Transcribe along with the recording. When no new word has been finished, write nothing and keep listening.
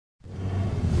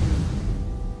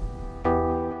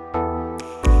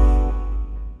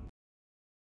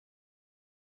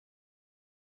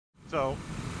So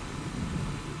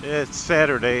it's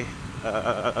Saturday,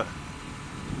 uh,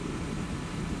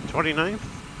 29th,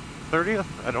 30th?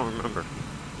 I don't remember.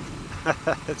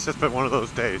 It's just been one of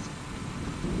those days.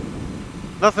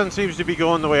 Nothing seems to be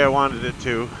going the way I wanted it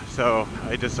to, so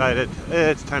I decided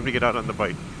it's time to get out on the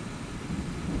bike.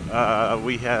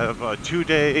 We have a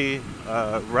 2-day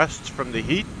rest from the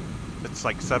heat. It's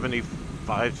like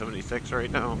 75, 76 right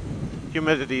now.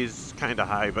 Humidity's kind of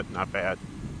high, but not bad.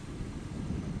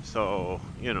 So,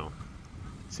 it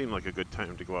seemed like a good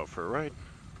time to go out for a ride,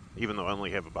 even though I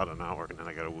only have about an hour, and then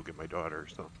I gotta go get my daughter,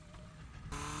 so.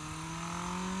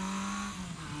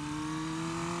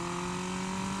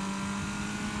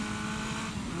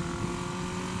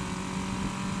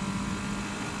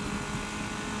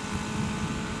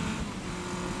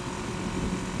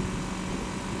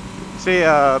 See,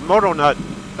 Moto Nut,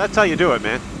 that's how you do it,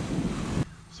 man.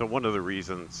 So one of the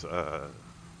reasons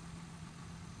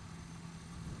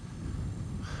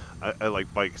I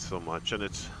like bikes so much, and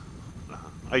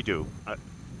I do,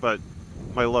 but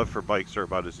my love for bikes are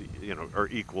about as, are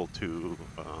equal to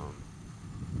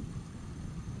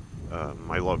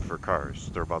my love for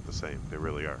cars. They're about the same. They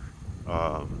really are.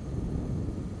 Um,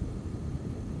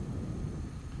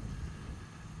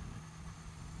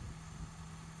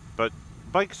 but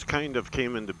bikes kind of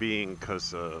came into being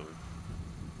because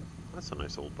that's a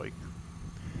nice old bike.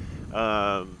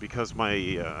 Because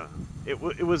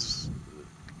it was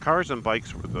cars and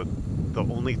bikes were the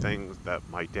only things that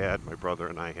my dad, my brother,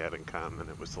 and I had in common.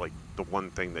 It was like the one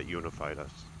thing that unified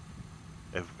us.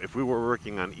 If we were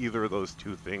working on either of those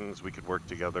two things, we could work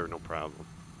together, no problem.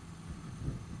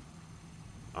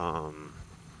 Um,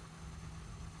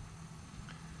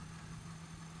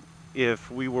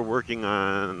 if we were working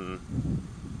on,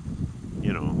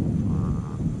 you know,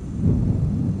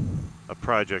 a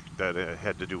project that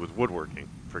had to do with woodworking,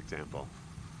 for example,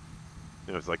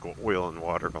 it was like oil and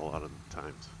water a lot of the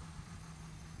times.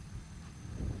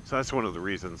 So that's one of the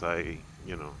reasons I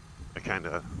kind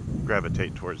of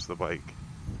gravitate towards the bike.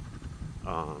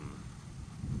 Um,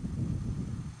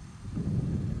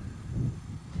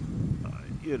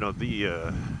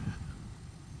 the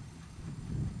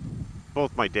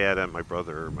both my dad and my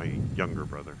brother, my younger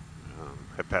brother,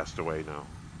 have passed away now,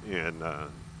 and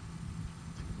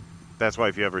that's why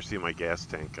if you ever see my gas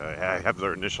tank, I have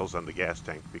their initials on the gas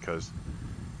tank because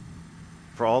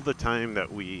for all the time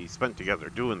that we spent together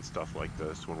doing stuff like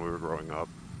this when we were growing up,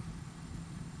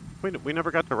 we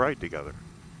never got to ride together.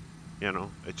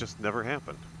 It just never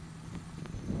happened.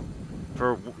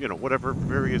 For, whatever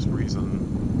various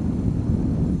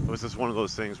reason, it was just one of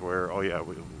those things where, oh yeah,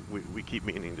 we keep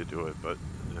meaning to do it, but,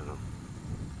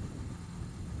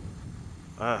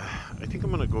 I think I'm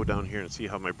going to go down here and see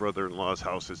how my brother-in-law's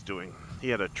house is doing. He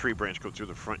had a tree branch go through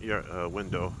the front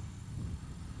window,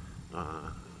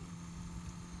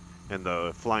 and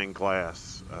the flying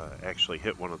glass actually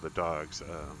hit one of the dogs,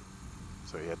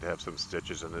 so he had to have some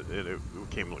stitches, and it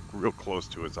came like real close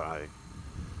to his eye.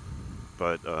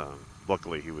 But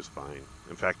luckily, he was fine.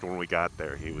 In fact, when we got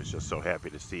there, he was just so happy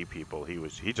to see people.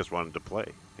 He just wanted to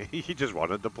play. He just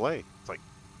wanted to play. It's like,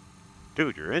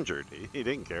 dude, you're injured. He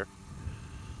didn't care.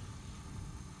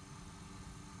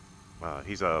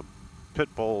 He's a pit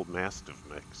bull mastiff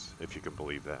mix, if you can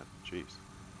believe that. Jeez.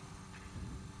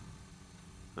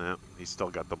 Yeah, he's still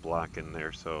got the block in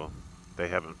there, so they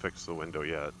haven't fixed the window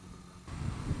yet.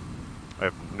 I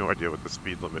have no idea what the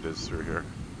speed limit is through here.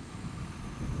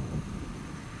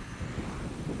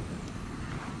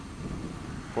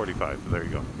 45, there you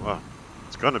go. Well,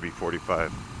 it's gonna be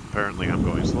 45. Apparently I'm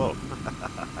going slow.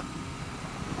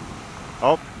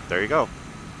 Oh, there you go.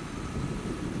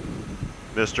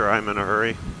 Mister, I'm in a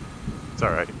hurry. It's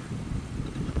alright.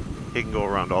 He can go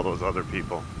around all those other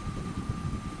people.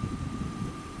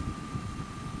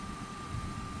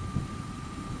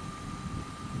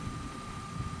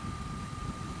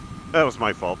 That was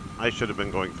my fault. I should have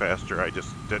been going faster. I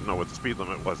just didn't know what the speed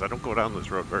limit was. I don't go down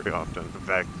this road very often. In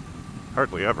fact,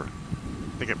 hardly ever.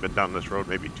 I think I've been down this road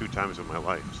maybe 2 times in my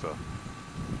life, so.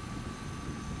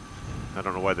 I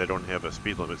don't know why they don't have a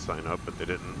speed limit sign up, but they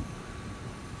didn't.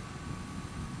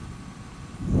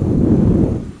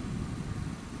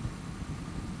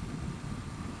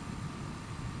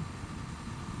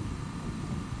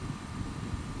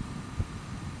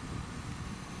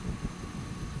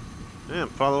 Yeah, I'm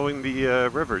following the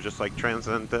river, just like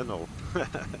Transcendental.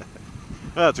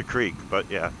 Well, it's a creek, but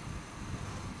yeah.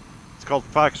 It's called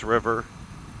Fox River.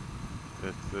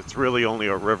 It's really only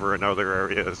a river in other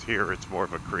areas. Here, it's more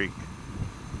of a creek.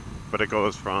 But it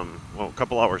goes from, well, a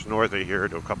couple hours north of here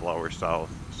to a couple hours south.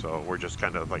 So we're just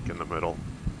kind of like in the middle.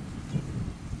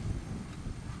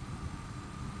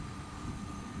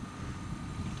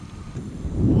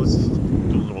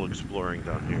 exploring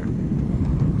down here.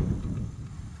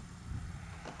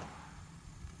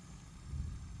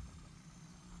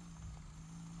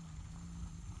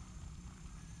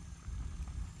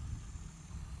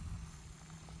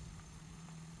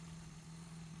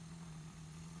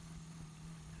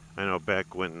 I know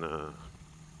back when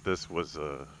this was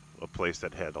a place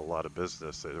that had a lot of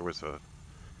business, there was a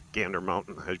Gander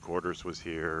Mountain headquarters was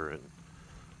here, and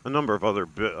a number of other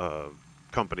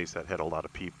companies that had a lot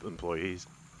of employees.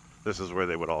 This is where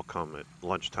they would all come at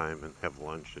lunchtime and have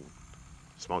lunch and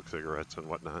smoke cigarettes and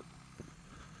whatnot.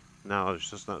 Now there's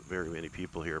just not very many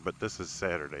people here, but this is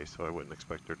Saturday, so I wouldn't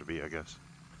expect there to be, I guess.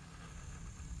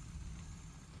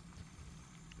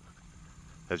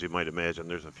 As you might imagine,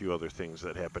 there's a few other things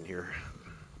that happen here,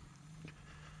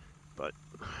 but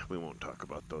we won't talk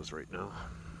about those right now.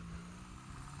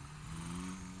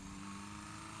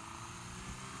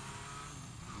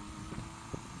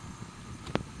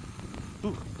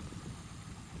 Ooh.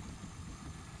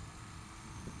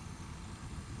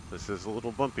 This is a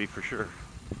little bumpy for sure.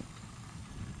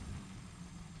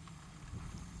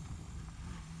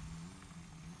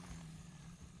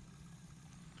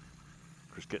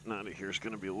 Of course, getting out of here is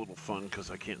going to be a little fun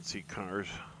because I can't see cars.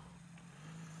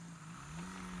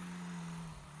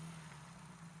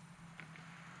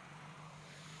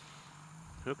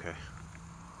 Okay.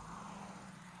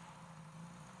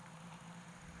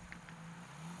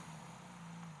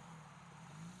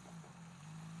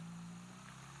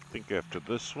 I think after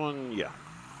this one, yeah.